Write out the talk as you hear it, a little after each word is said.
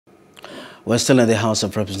We're still in the House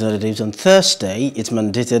of Representatives. On Thursday, it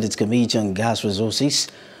mandated its Committee on Gas Resources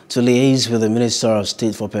to liaise with the Minister of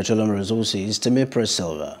State for Petroleum Resources, Timipreye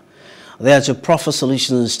Silver. They are to proffer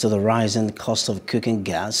solutions to the rising cost of cooking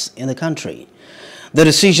gas in the country. The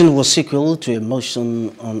decision was sequel to a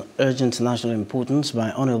motion on urgent national importance by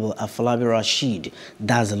Honorable Afolabi Rashid,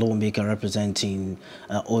 that's the lawmaker representing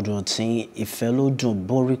Odrotin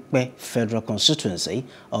Ifelodun-Borikpe Federal Constituency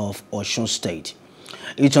of Osun State.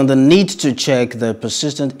 It's on the need to check the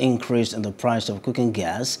persistent increase in the price of cooking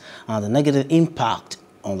gas and the negative impact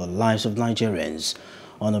on the lives of Nigerians.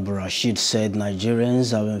 Honorable Rashid said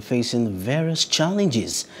Nigerians have been facing various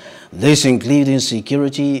challenges. This includes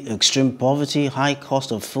insecurity, extreme poverty, high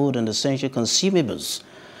cost of food and essential consumables.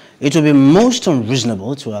 It will be most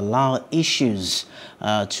unreasonable to allow issues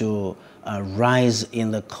to rise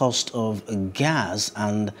in the cost of gas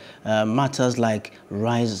and matters like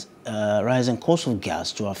rising cost of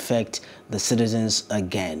gas to affect the citizens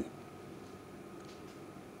again.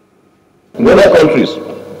 In other countries,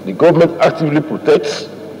 the government actively protects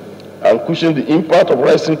and cushions the impact of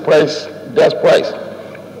rising gas price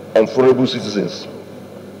on vulnerable citizens.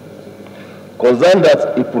 Concerned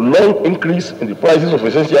that a prolonged increase in the prices of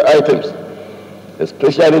essential items,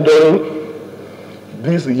 especially during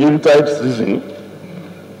this Yuletide season,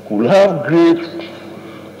 could have great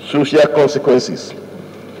social consequences,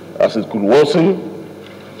 as it could worsen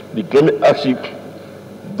the economic hardship,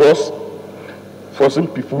 thus forcing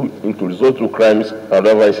people into resort to crimes and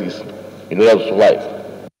other vices in order to survive.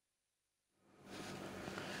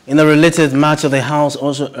 In a related matter, the House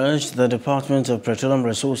also urged the Department of Petroleum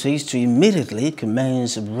Resources to immediately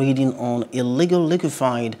commence raiding on illegal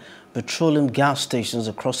liquefied petroleum gas stations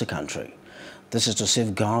across the country. This is to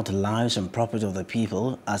safeguard the lives and property of the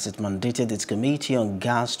people as it mandated its Committee on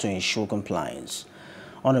Gas to ensure compliance.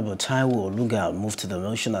 Honorable Taiwo Oluga moved to the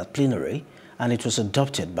motion at plenary and it was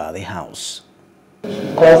adopted by the House.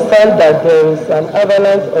 Concerned that there is an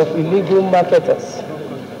avalanche of illegal marketers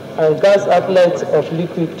and gas outlets of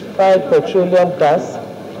liquefied petroleum gas,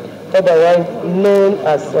 otherwise known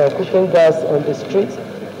as cooking gas, on the streets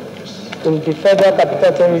in the Federal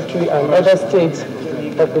Capital Territory and other states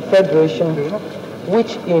of the Federation,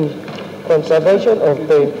 which in contravention of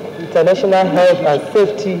the international health and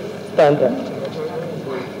safety standard.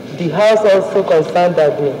 The House also concerned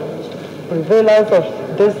that the prevalence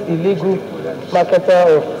of this illegal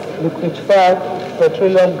marketer of liquefied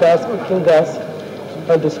petroleum gas, cooking gas,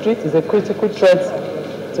 on the street is a critical threat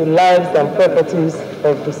to lives and properties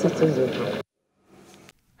of the citizens.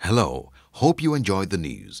 Hello, hope you enjoyed the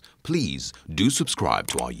news. Please do subscribe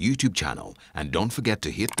to our YouTube channel and don't forget to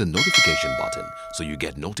hit the notification button so you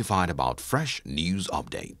get notified about fresh news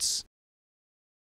updates.